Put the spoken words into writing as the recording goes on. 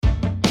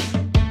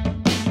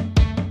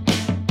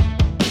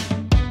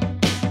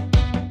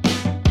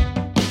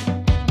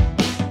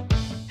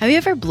Have you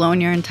ever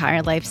blown your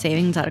entire life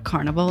savings at a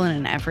carnival in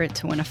an effort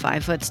to win a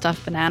 5-foot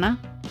stuffed banana?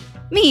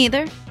 Me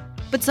either,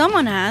 but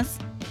someone has.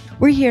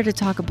 We're here to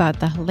talk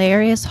about the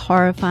hilarious,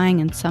 horrifying,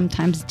 and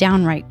sometimes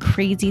downright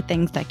crazy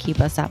things that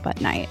keep us up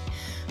at night.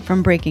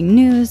 From breaking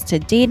news to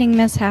dating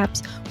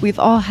mishaps, we've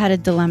all had a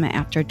dilemma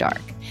after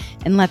dark.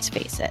 And let's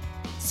face it,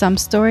 some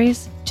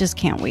stories just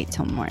can't wait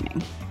till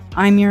morning.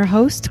 I'm your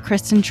host,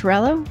 Kristen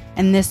Chiarello,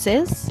 and this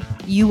is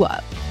You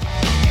Up.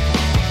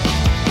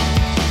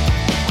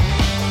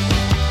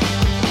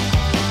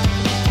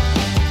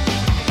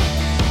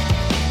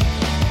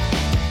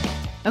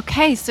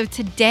 Okay, so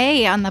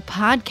today on the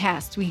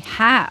podcast, we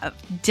have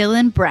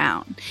Dylan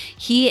Brown.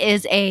 He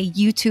is a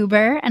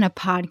YouTuber and a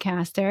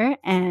podcaster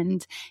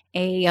and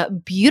a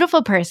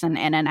beautiful person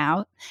in and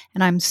out,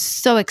 and I'm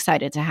so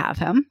excited to have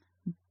him.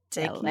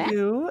 Thank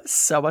you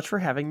so much for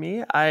having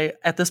me.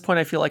 At this point,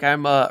 I feel like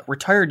I'm a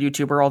retired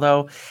YouTuber,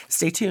 although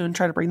stay tuned,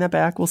 try to bring that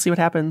back. We'll see what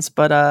happens.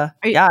 But are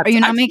you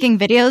not making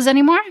videos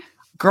anymore?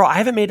 Girl, I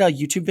haven't made a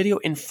YouTube video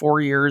in 4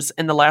 years,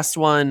 and the last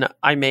one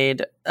I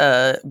made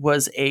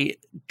was a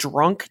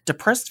drunk,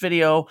 depressed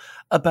video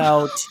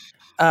about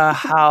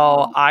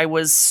how I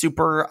was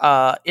super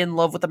in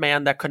love with a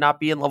man that could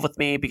not be in love with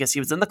me because he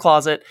was in the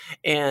closet,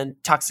 and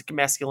toxic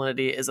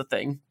masculinity is a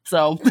thing.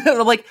 So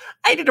I'm like,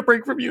 I need a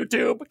break from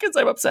YouTube because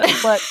I'm upset,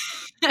 but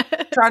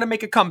trying to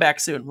make a comeback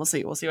soon. We'll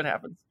see. We'll see what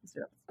happens.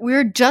 We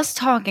were just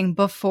talking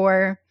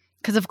before,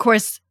 because of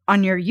course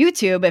on your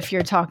YouTube, if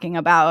you're talking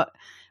about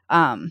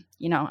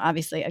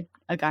obviously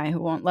a guy who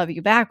won't love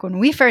you back. When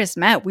we first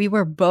met, we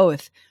were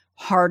both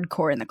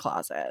hardcore in the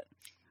closet.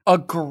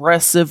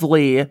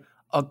 Aggressively in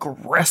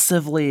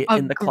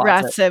the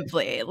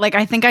closet. Like,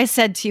 I think I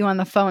said to you on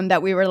the phone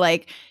that we were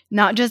like,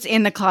 not just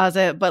in the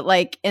closet, but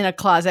like in a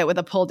closet with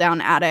a pull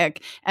down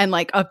attic and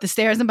like up the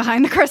stairs and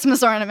behind the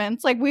Christmas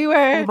ornaments. Like we were.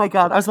 Oh my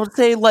God. I was about to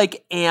say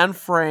like Anne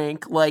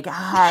Frank, like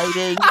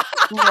hiding,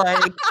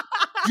 like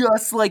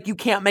just like you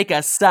can't make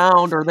a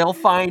sound or they'll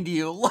find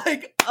you.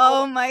 Like,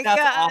 oh my God.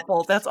 That's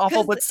awful. That's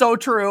awful, but so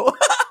true.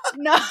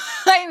 No,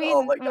 I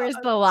mean, where's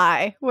the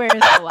lie? Where's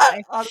the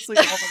lie? Honestly,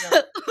 oh my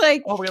God.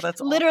 Like, oh my God,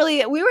 that's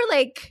literally, awful. we were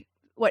like,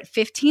 what,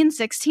 15,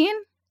 16?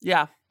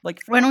 Yeah.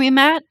 Like when we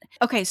met.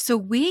 Okay, so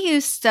we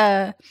used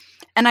to,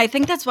 and I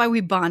think that's why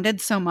we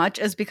bonded so much,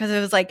 is because it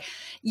was like,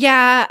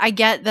 yeah, I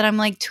get that I'm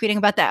like tweeting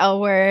about the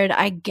L word.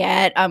 I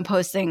get I'm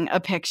posting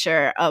a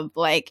picture of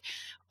like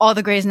all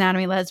the Grey's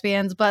Anatomy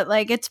lesbians, but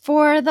like it's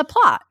for the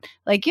plot.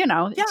 Like,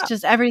 it's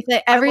just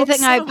everything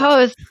I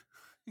post.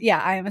 Yeah,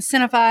 I am a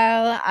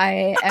cinephile.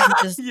 I am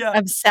just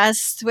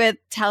obsessed with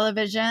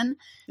television.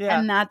 Yeah,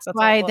 and that's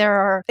why there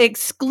are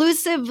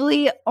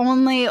exclusively,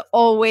 only,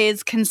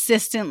 always,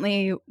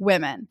 consistently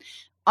women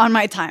on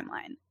my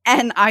timeline.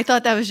 And I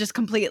thought that was just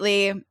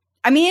completely,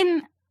 I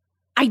mean,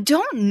 I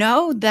don't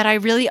know that I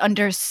really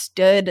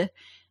understood.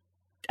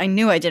 I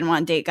knew I didn't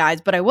want to date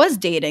guys, but I was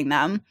dating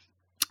them.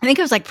 I think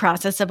it was like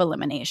process of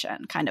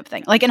elimination kind of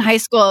thing. Like in high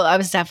school, I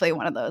was definitely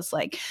one of those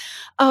like,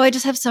 oh, I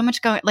just have so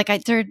much going. Like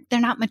they're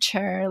not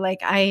mature. Like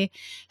I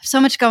have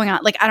so much going on.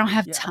 Like I don't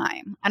have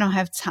time. I don't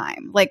have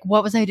time. Like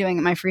what was I doing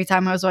in my free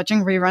time? I was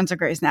watching reruns of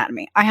Grey's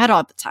Anatomy. I had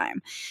all the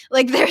time.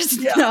 Like there's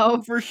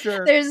for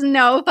sure. There's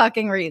no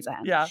fucking reason.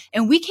 Yeah.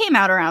 And we came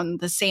out around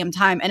the same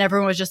time, and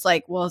everyone was just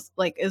like, well,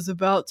 like it's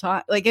about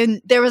time. Like,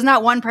 and there was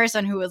not one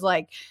person who was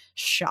like,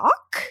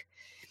 shock.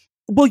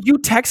 Well, you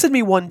texted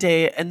me one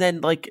day and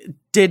then like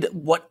did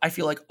what I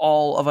feel like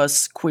all of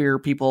us queer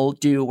people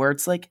do, where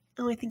it's like,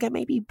 oh, I think I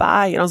may be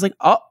bi. And I was like,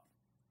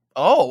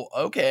 oh,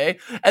 okay.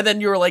 And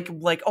then you were like,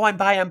 oh, I'm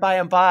bi.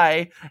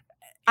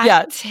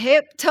 Yeah.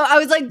 I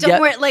was like, don't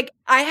worry. Like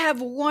I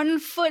have 1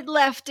 foot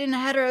left in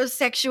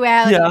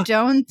heterosexuality. Yeah.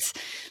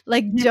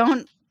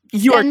 Don't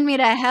send me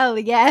to hell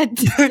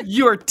yet.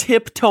 You are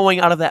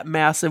tiptoeing out of that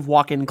massive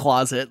walk-in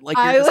closet. Like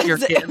your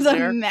kids in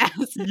there. A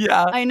mess.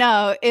 Yeah. I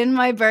know. In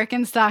my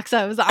Birkenstocks,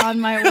 I was on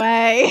my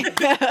way.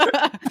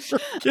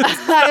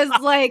 I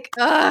was like,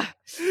 ugh.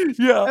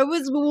 Yeah. I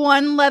was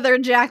one leather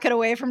jacket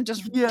away from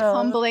just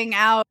tumbling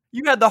out.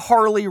 You had the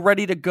Harley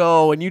ready to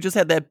go and you just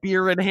had that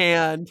beer in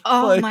hand.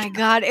 Oh my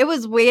God. It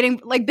was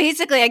waiting. Like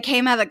basically I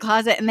came out of the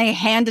closet and they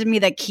handed me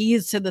the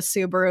keys to the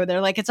Subaru.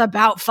 They're like, it's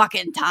about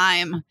fucking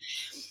time.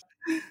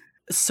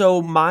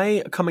 So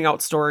my coming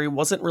out story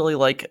wasn't really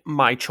like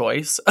my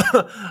choice.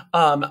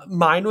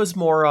 Mine was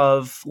more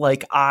of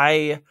like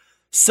I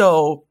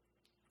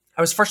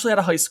was freshly out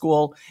of high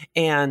school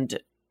and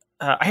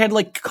I had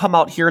like come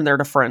out here and there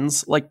to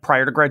friends like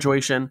prior to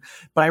graduation.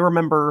 But I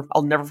remember,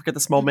 I'll never forget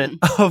this moment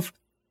of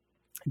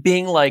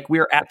being like, we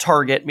were at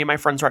Target, me and my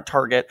friends were at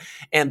Target,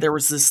 and there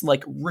was this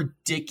like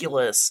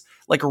ridiculous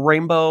like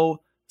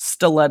rainbow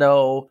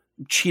stiletto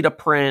cheetah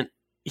print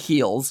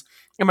heels.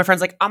 And my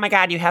friend's like, oh my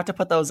God, you have to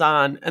put those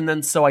on. And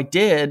then so I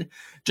did,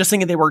 just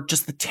thinking they were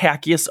just the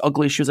tackiest,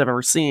 ugliest shoes I've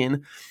ever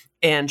seen.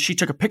 And she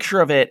took a picture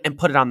of it and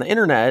put it on the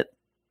internet.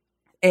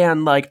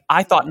 And like,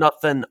 I thought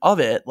nothing of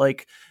it.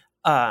 Like,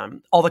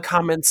 all the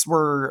comments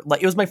were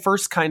like, it was my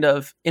first kind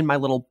of, in my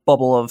little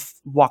bubble of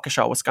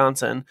Waukesha,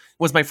 Wisconsin,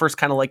 was my first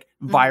kind of like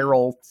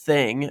viral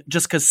thing,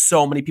 just because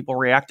so many people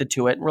reacted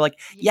to it and were like,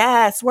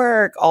 yes,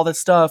 work, all this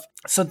stuff.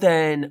 So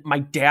then my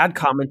dad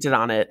commented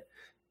on it,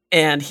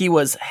 and he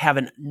was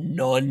having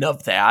none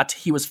of that.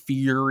 He was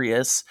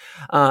furious.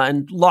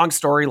 And long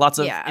story, lots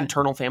of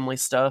internal family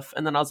stuff.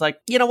 And then I was like,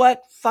 you know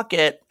what? Fuck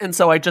it. And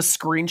so I just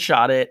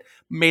screenshot it,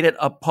 made it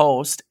a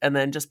post, and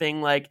then just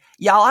being like,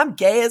 y'all, I'm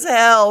gay as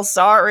hell.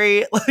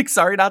 Sorry. Like,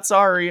 sorry, not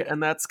sorry.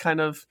 And that's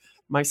kind of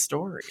my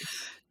story.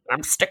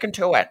 I'm sticking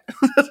to it.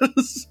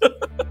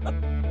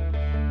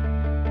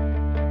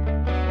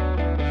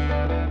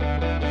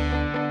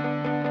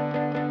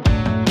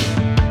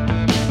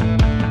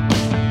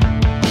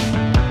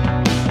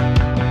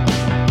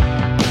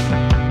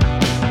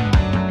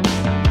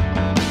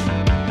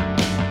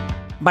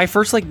 My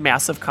first like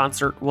massive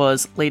concert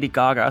was Lady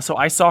Gaga. So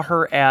I saw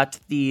her at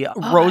the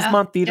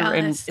Rosemont Theater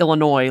in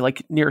Illinois,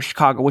 like near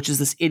Chicago, which is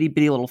this itty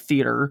bitty little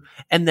theater.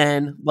 And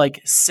then like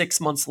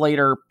 6 months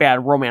later,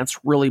 Bad Romance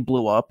really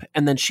blew up.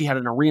 And then she had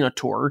an arena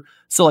tour.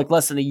 So like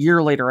less than a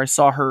year later, I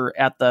saw her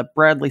at the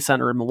Bradley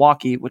Center in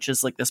Milwaukee, which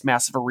is like this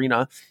massive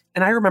arena.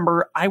 And I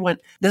remember I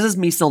went, this is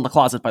me still in the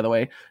closet, by the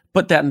way,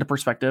 put that into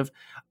perspective.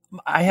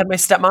 I had my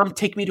stepmom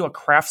take me to a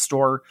craft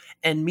store,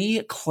 and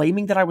me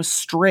claiming that I was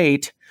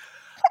straight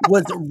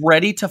was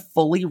ready to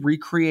fully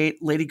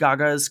recreate Lady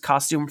Gaga's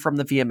costume from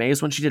the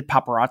VMAs when she did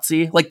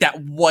Paparazzi, like that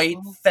white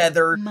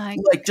feathered,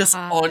 like just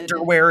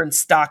underwear and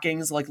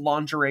stockings, like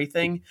lingerie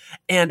thing.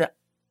 And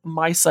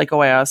my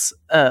psycho ass,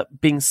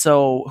 being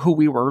so who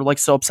we were, like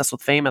so obsessed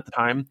with fame at the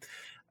time,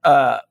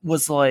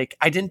 was like,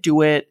 I didn't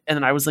do it. And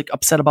then I was like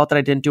upset about that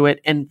I didn't do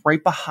it. And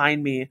right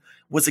behind me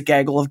was a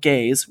gaggle of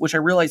gays, which I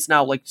realize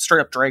now, like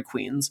straight up drag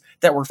queens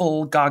that were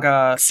full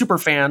Gaga super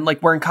fan,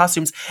 like wearing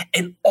costumes.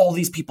 And all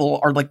these people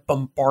are like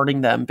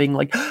bombarding them, being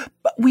like, can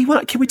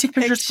we take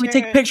pictures? Can we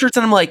take pictures?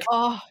 And I'm like,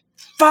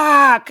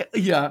 fuck.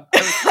 Yeah.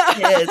 I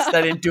was pissed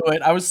I didn't do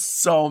it. I was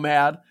so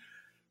mad.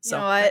 So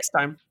you know next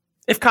time,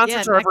 if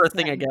concerts are ever a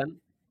thing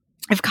again.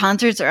 If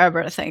concerts are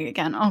ever a thing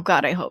again. Oh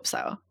God, I hope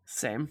so.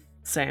 Same.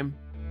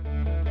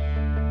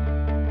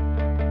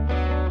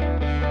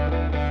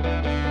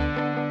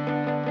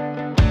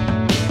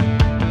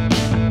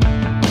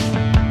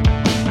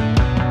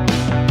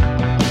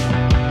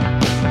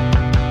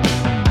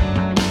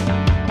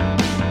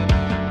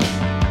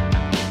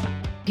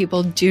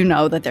 People do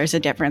know that there's a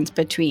difference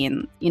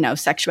between,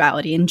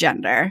 sexuality and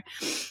gender.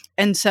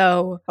 And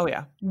so,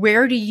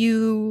 where do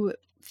you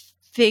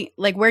think,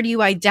 like, where do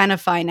you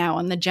identify now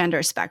on the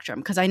gender spectrum?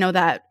 Because I know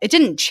that it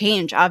didn't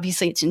change.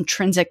 Obviously, it's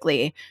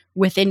intrinsically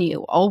within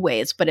you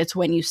always, but it's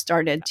when you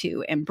started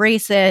to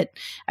embrace it,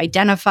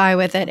 identify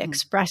with it,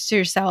 express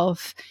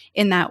yourself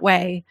in that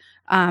way.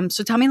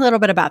 So tell me a little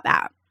bit about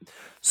that.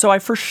 So I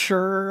for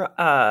sure,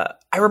 I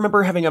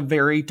remember having a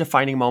very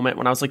defining moment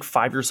when I was like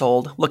 5 years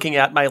old, looking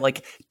at my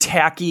like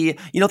tacky,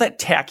 that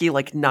tacky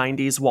like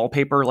 90s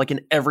wallpaper, like in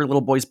every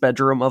little boy's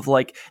bedroom of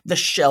like the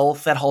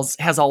shelf that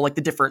has all like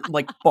the different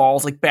like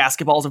balls, like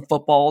basketballs and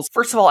footballs.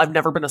 First of all, I've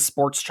never been a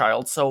sports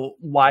child, so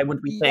why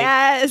would we think?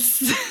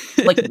 Yes.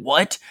 Like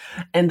what?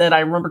 And then I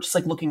remember just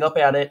like looking up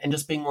at it and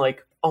just being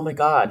like, oh my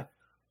God,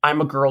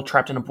 I'm a girl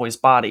trapped in a boy's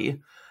body.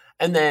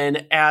 And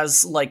then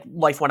as like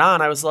life went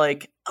on, I was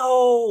like,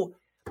 oh,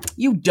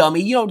 you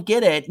dummy, you don't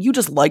get it. You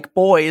just like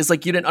boys.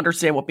 Like you didn't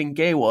understand what being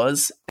gay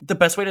was. The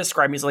best way to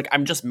describe me is like,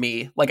 I'm just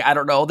me. Like, I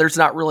don't know. There's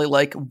not really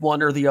like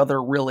one or the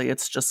other really.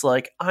 It's just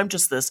like, I'm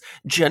just this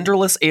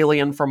genderless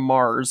alien from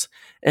Mars.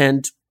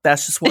 And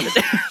that's just what it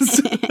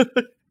is.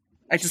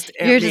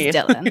 You're just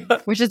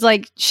Dylan, which is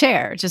like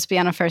Cher, just be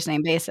on a first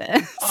name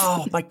basis.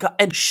 Oh my God.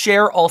 And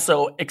Cher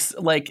also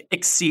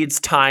exceeds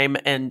time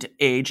and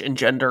age and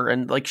gender.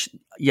 And like,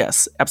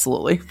 yes,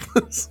 absolutely.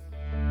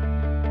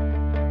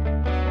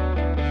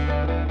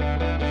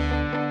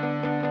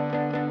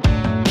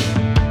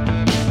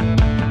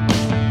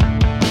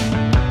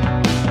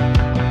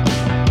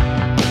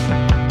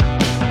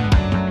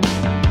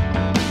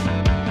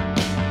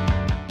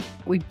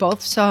 We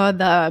both saw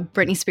the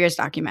Britney Spears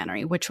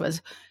documentary, which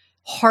was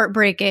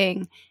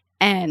heartbreaking.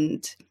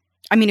 And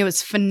I mean, it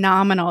was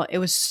phenomenal. It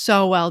was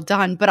so well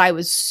done, but I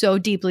was so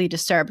deeply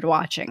disturbed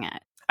watching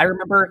it. I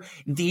remember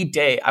the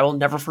day, I will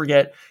never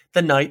forget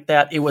the night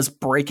that it was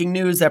breaking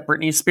news that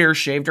Britney Spears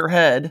shaved her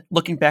head.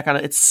 Looking back on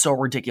it, it's so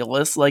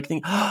ridiculous. Like,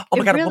 oh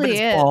my God, really a woman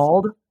is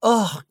bald.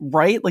 Ugh,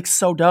 right? Like,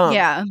 so dumb.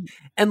 Yeah.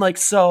 And like,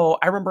 so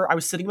I remember I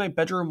was sitting in my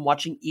bedroom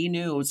watching E!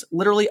 News,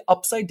 literally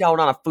upside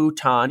down on a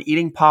futon,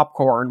 eating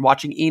popcorn,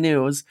 watching E!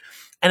 News.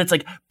 And it's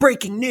like,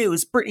 breaking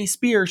news, Britney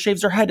Spears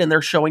shaves her head. And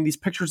they're showing these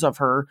pictures of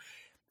her.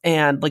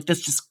 And like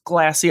this just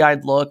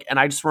glassy-eyed look. And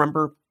I just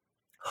remember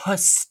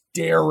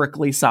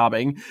hysterically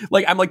sobbing.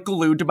 Like I'm like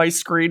glued to my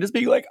screen just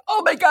being like,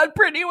 oh my God,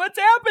 Britney, what's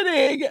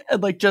happening?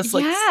 And like just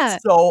like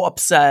so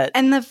upset.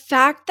 And the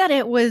fact that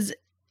it was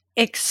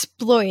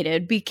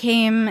exploited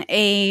became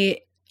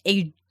a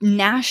a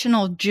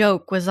national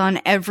joke was on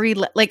every,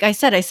 like I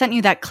said, I sent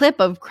you that clip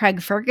of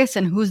Craig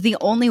Ferguson, who's the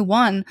only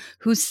one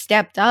who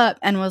stepped up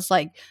and was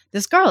like,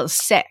 this girl is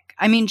sick.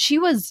 I mean, she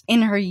was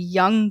in her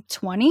young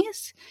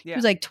 20s. She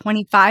was like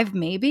 25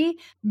 maybe.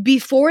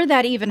 Before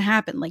that even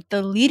happened, like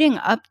the leading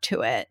up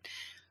to it,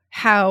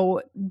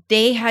 how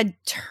they had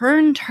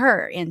turned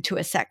her into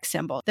a sex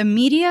symbol. The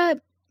media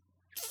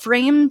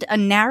framed a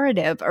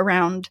narrative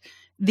around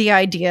the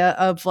idea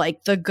of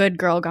like the good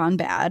girl gone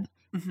bad,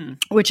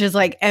 which is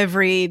like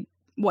every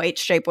white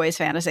straight boy's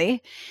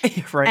fantasy.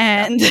 Right.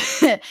 And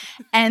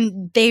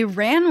and they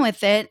ran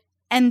with it.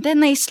 And then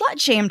they slut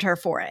shamed her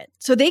for it.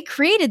 So they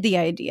created the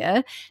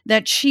idea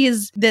that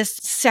she's this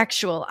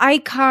sexual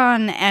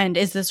icon, and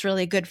is this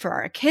really good for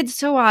our kids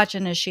to watch?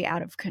 And is she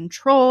out of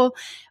control?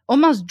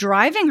 Almost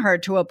driving her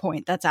to a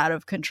point that's out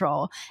of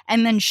control,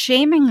 and then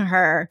shaming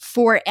her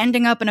for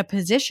ending up in a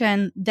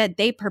position that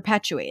they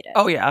perpetuated.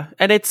 Oh yeah.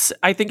 And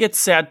I think it's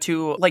sad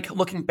too, like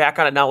looking back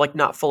on it now, like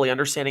not fully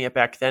understanding it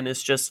back then,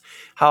 is just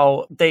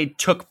how they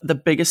took the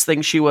biggest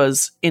thing she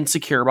was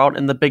insecure about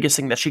and the biggest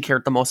thing that she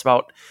cared the most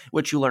about,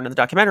 which you learn in the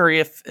documentary,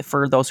 if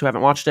for those who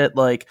haven't watched it,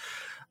 like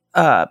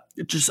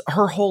just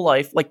her whole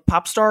life, like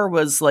pop star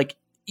was like,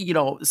 you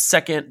know,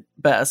 second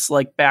best,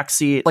 like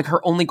backseat. Like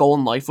her only goal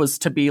in life was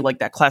to be like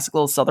that classic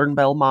little Southern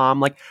belle mom.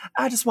 Like,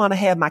 I just want to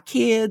have my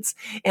kids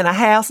and a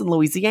house in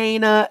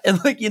Louisiana,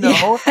 and like, you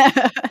know,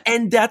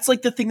 and that's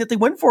like the thing that they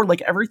went for.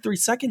 Like every 3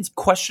 seconds,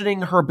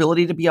 questioning her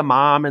ability to be a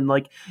mom, and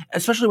like,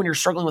 especially when you're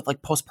struggling with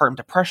like postpartum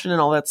depression and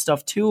all that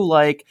stuff too,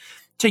 like,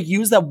 to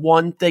use that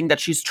one thing that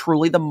she's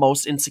truly the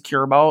most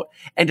insecure about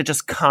and to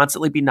just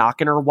constantly be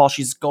knocking her while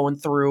she's going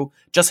through,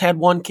 just had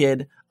one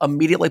kid,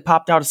 immediately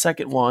popped out a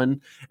second one,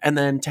 and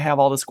then to have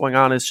all this going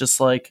on is just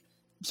like...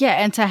 Yeah,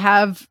 and to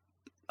have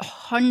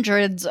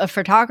hundreds of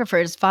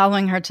photographers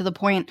following her to the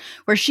point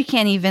where she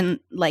can't even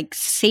like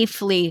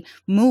safely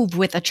move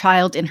with a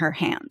child in her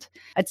hand.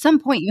 At some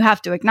point you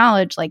have to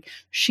acknowledge like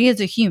she is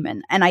a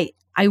human, and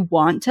I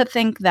want to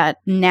think that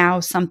now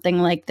something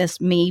like this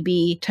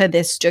maybe to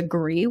this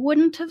degree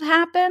wouldn't have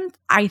happened.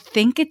 I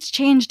think it's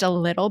changed a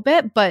little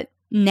bit, but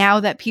now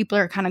that people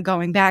are kind of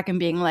going back and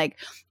being like,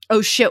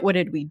 oh shit, what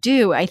did we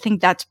do? I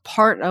think that's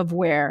part of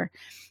where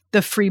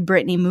the Free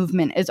Britney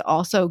movement is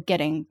also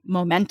getting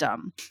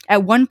momentum.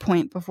 At one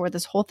point before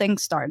this whole thing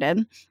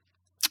started,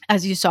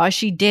 as you saw,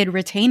 she did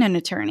retain an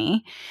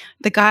attorney.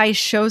 The guy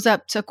shows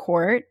up to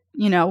court,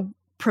 you know,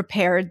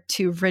 prepared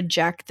to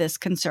reject this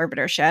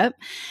conservatorship.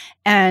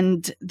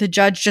 And the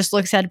judge just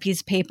looks at a piece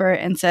of paper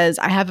and says,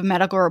 I have a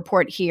medical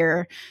report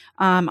here.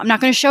 I'm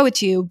not going to show it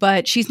to you,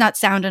 but she's not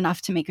sound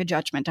enough to make a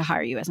judgment to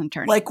hire you as an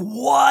attorney. Like,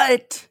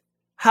 what?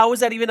 How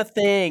is that even a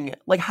thing?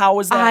 Like, how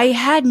is that? I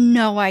had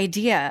no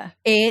idea.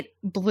 It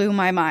blew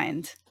my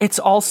mind. It's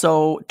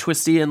also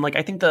twisty. And like,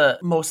 I think the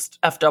most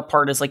effed up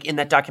part is like in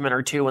that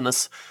documentary too, when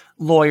this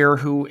lawyer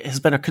who has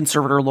been a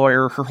conservator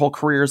lawyer her whole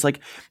career is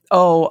like,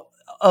 oh,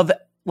 of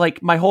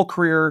like my whole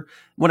career,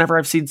 whenever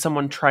I've seen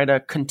someone try to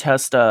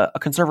contest a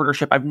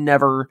conservatorship, I've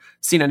never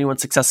seen anyone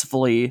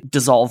successfully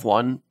dissolve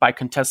one by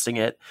contesting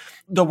it.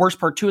 The worst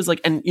part too is like,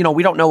 and you know,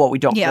 we don't know what we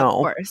don't know.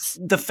 Of course.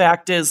 The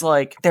fact is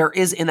like, there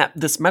is in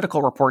this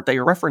medical report that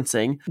you're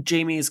referencing,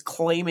 Jamie's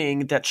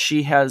claiming that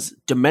she has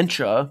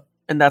dementia,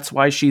 and that's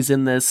why she's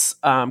in this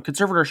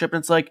conservatorship. And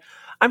it's like,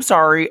 I'm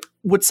sorry,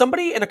 would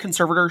somebody in a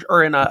conservator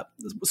or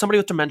somebody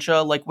with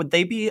dementia, like, would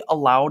they be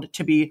allowed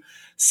to be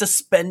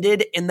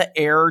suspended in the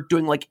air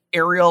doing like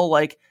aerial,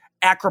 like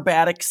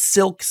acrobatic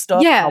silk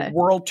stuff? Yeah. A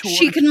world tour?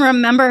 She can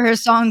remember her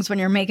songs when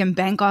you're making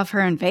bank off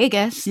her in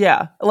Vegas.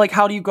 Yeah. Like,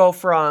 how do you go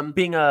from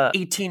being a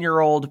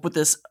 18-year-old with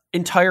this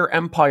entire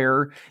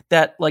empire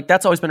that like,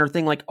 that's always been her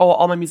thing. Like, oh,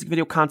 all my music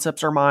video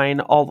concepts are mine.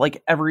 All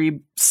like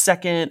every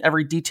second,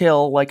 every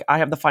detail, like I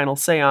have the final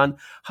say on.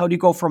 How do you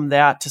go from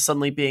that to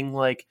suddenly being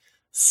like,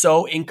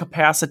 so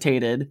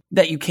incapacitated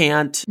that you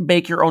can't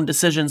make your own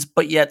decisions,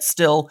 but yet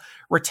still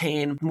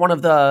retain one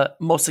of the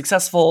most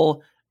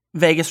successful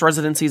Vegas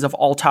residencies of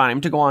all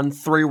time, to go on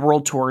 3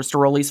 world tours, to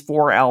release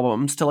 4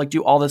 albums, to like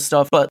do all this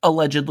stuff, but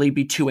allegedly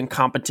be too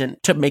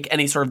incompetent to make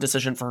any sort of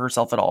decision for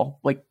herself at all.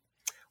 Like,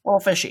 a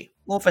little fishy.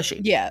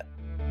 Yeah.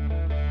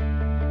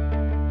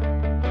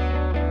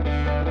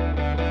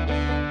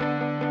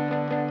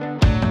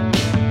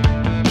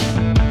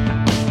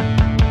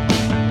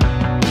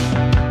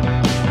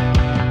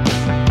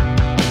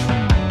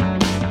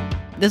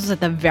 This was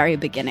at the very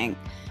beginning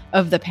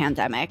of the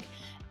pandemic.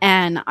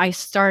 And I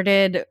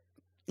started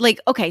like,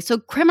 okay, so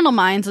Criminal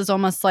Minds is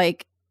almost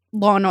like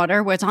Law and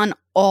Order, where it's on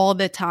all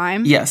the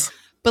time. Yes.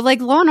 But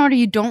like Law and Order,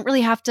 you don't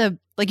really have to,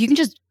 like, you can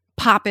just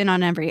pop in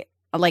on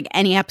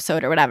any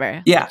episode or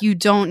whatever. Yeah. Like, you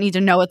don't need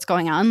to know what's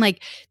going on.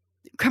 Like,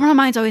 Criminal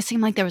Minds always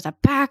seemed like there was a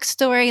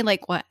backstory,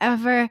 like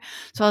whatever.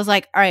 So I was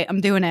like, all right,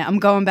 I'm doing it. I'm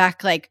going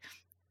back like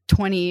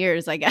 20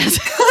 years, I guess,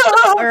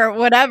 or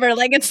whatever.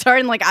 Like, it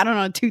started in like, I don't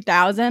know,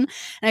 2000. And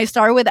I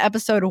started with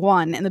episode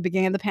 1 in the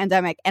beginning of the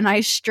pandemic. And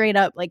I straight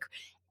up like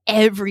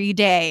every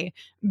day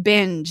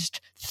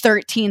binged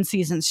 13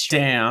 seasons straight.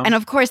 Damn. And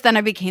of course, then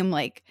I became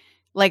like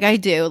I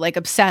do, like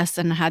obsessed,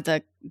 and had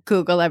to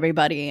Google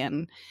everybody.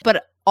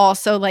 But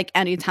also, like,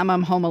 anytime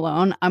I'm home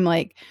alone, I'm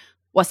like,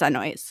 what's that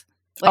noise?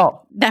 Like,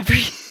 never.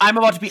 I'm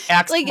about to be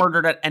axe Like,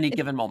 murdered at any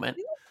given moment.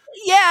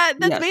 Yeah,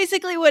 that's Yes.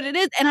 basically what it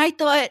is. And I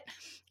thought,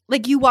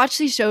 like, you watch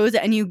these shows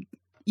and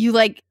you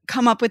like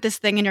come up with this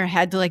thing in your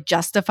head to like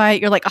justify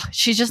it. You're like, oh,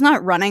 she's just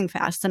not running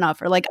fast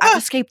enough, or like, I've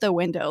escaped the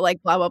window,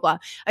 like blah blah blah.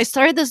 I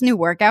started this new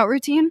workout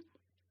routine.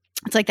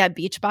 It's like that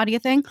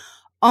Beachbody thing.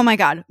 Oh my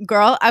God,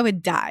 girl, I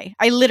would die.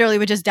 I literally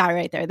would just die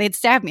right there. They'd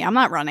stab me. I'm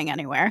not running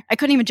anywhere. I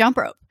couldn't even jump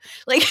rope.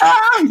 Like,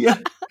 Yeah.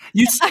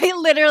 I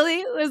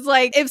literally was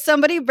like, if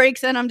somebody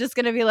breaks in, I'm just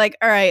going to be like,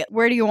 all right,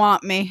 where do you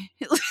want me?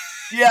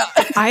 Yeah.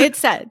 I had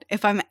said,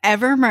 if I'm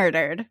ever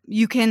murdered,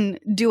 you can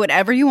do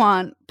whatever you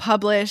want,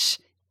 publish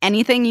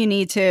anything you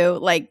need to,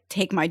 like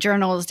take my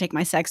journals, take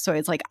my sex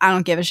toys. Like, I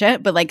don't give a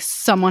shit, but like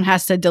someone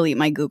has to delete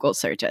my Google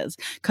searches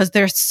because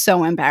they're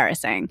so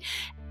embarrassing.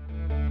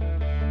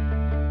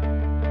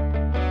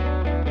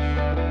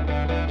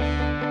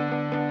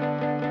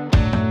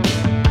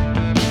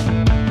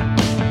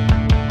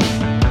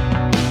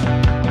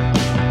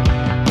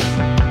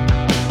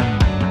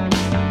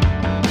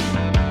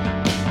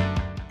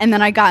 And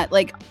then I got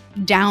like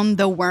down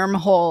the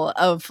wormhole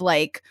of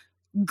like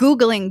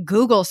Googling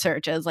Google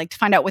searches, like to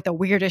find out what the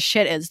weirdest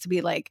shit is, to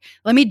be like,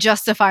 let me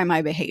justify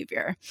my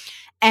behavior.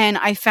 And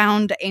I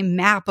found a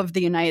map of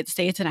the United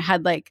States, and it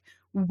had like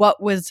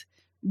what was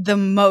the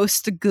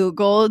most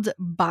Googled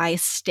by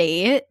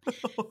state.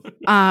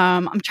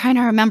 I'm trying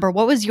to remember.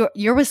 What was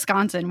your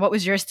Wisconsin? What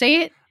was your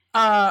state?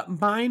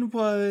 Mine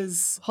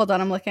was... Hold on,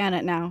 I'm looking at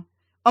it now.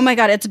 Oh my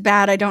God, it's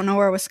bad. I don't know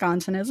where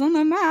Wisconsin is on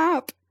the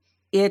map.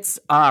 It's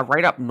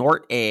right up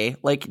North A,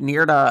 like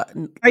near to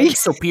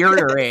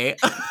Superior A.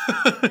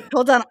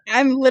 Hold on,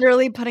 I'm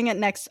literally putting it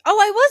next. Oh,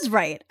 I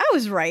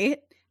was right.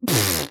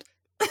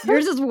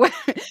 Yours is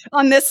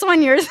on this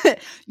one.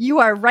 You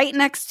are right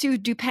next to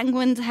Do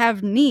Penguins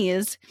Have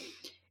Knees?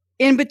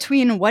 In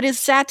between what is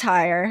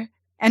satire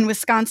and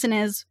Wisconsin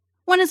is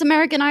when is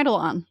American Idol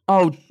on?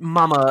 Oh,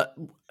 mama,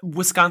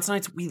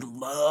 Wisconsinites, we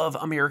love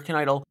American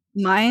Idol.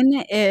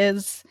 Mine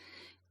is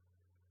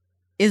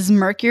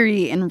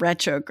Mercury in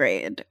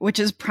retrograde, which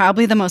is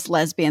probably the most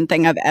lesbian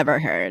thing I've ever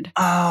heard.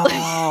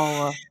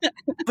 Oh,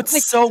 but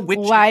like, so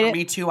witchy for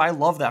me too. I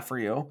love that for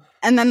you.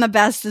 And then the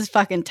best is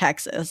fucking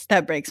Texas.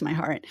 That breaks my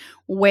heart.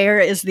 Where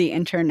is the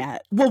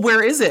internet? Well,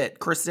 where is it,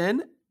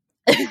 Kristen?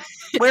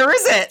 Where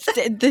is it?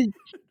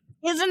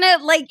 Isn't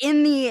it like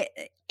in the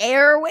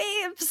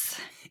airwaves?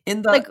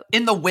 In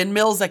the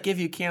windmills that give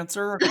you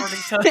cancer, according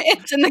to...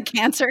 It's in the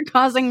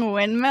cancer-causing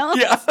windmills?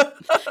 Yeah.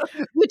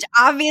 Which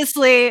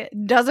obviously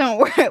doesn't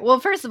work. Well,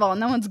 first of all,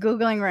 no one's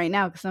Googling right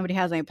now because nobody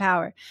has any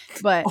power.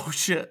 But oh,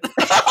 shit.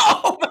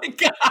 Oh, my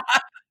God.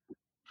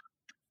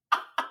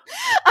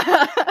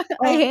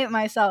 I hate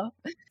myself.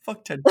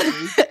 Fuck Ted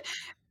Cruz.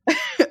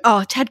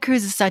 Oh, Ted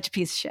Cruz is such a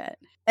piece of shit.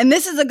 And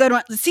this is a good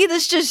one. See,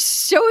 this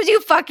just shows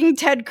you fucking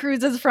Ted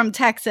Cruz is from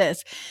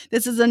Texas.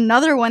 This is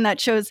another one that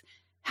shows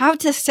how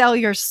to sell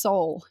your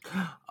soul.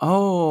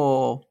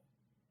 Oh.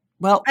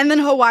 Well. And then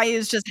Hawaii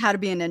is just how to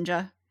be a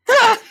ninja.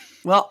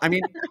 Well, I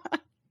mean,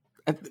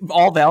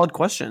 all valid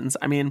questions.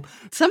 I mean.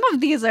 Some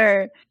of these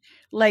are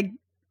like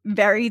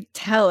very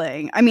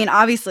telling. I mean,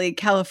 obviously,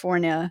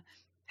 California,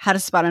 how to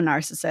spot a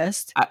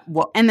narcissist.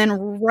 And then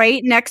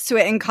right next to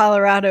it in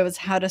Colorado is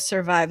how to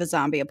survive a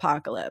zombie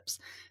apocalypse.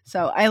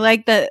 So I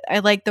like the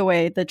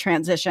way the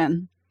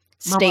transition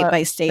state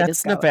by state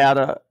is going.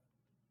 Nevada.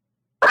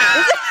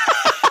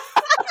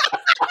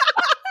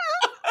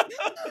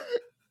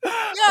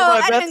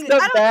 That's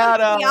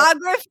Nevada.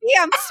 Geography.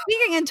 I'm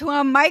speaking into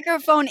a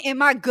microphone in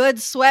my good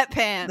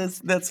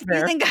sweatpants. That's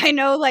fair. You think I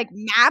know like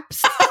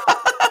maps?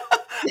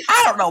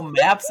 I don't know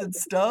maps and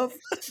stuff.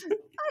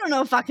 I don't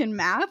know fucking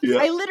maps. Yeah.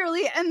 I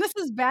literally, and this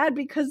is bad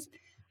because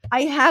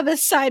I have a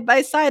side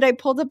by side. I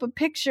pulled up a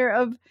picture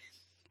of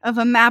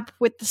a map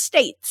with the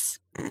states,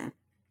 and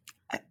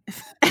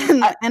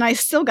I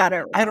still got it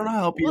right. I don't know how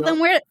to help you.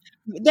 Well,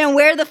 then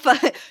where the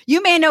fuck?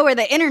 You may know where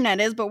the internet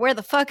is, but where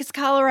the fuck is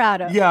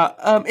Colorado? Yeah,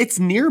 it's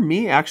near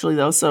me actually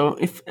though. So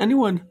if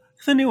anyone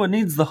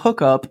needs the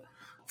hookup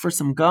for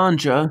some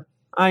ganja,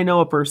 I know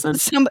a person.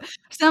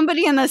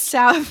 Somebody in the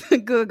South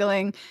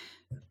Googling.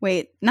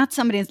 Wait, not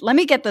somebody. Let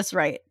me get this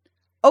right.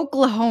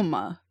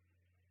 Oklahoma.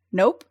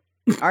 Nope.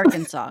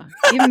 Arkansas.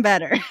 Even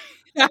better.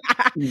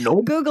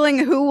 Nope.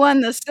 Googling who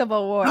won the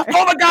Civil War.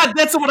 Oh my God,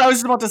 that's what I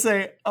was about to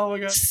say. Oh my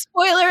God.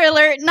 Spoiler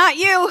alert, not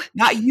you.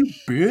 Not you,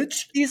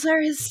 bitch. These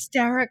are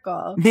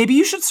hysterical. Maybe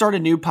you should start a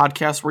new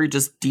podcast where you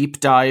just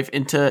deep dive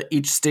into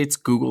each state's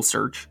Google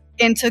search.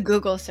 Into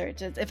Google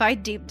searches. If I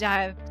deep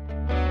dive.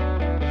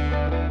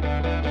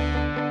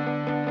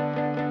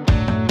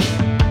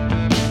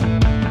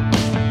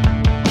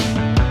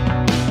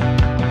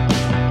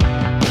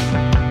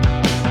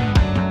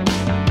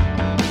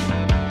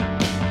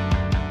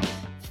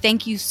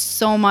 Thank you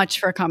so much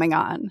for coming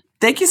on.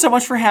 Thank you so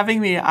much for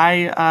having me.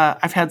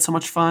 I've had so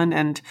much fun,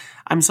 and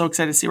I'm so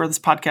excited to see where this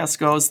podcast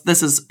goes.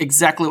 This is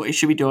exactly what you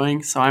should be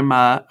doing. So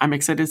I'm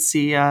excited to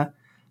see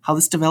how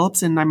this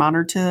develops, and I'm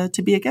honored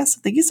to be a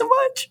guest. Thank you so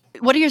much.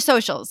 What are your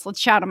socials? Let's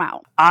shout them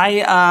out.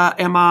 I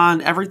am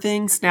on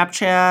everything: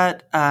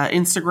 Snapchat,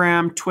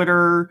 Instagram,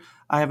 Twitter.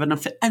 I have an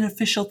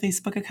official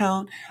Facebook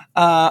account.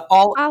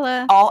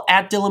 All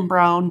at Dylan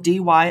Brown,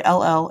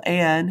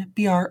 DYLLANBROWN.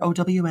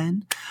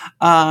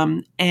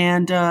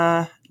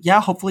 Yeah,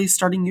 hopefully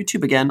starting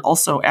YouTube again,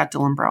 also at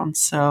Dylan Brown.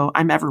 So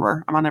I'm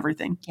everywhere. I'm on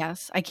everything.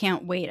 Yes, I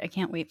can't wait. I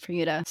can't wait for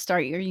you to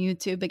start your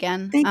YouTube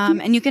again. Thank you.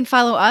 And you can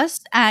follow us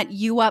at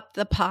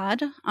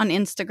YouUpThePod on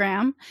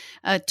Instagram.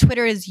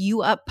 Twitter is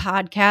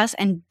YouUpPodcast,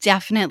 and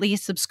definitely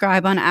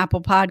subscribe on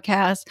Apple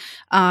Podcasts.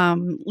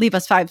 Leave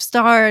us 5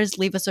 stars,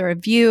 leave us a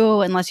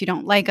review. Unless you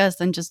don't like us,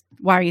 then just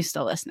why are you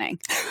still listening?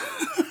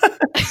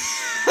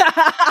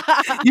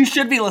 You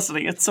should be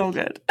listening. It's so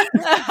good.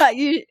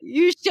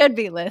 You should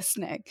be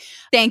listening.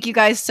 Thank you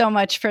guys so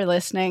much for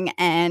listening,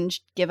 and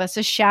give us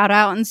a shout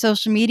out on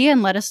social media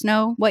and let us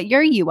know what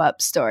your You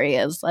Up story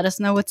is. Let us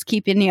know what's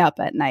keeping you up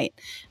at night.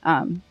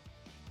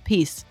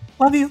 Peace.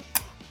 Love you.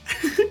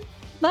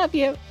 Love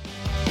you.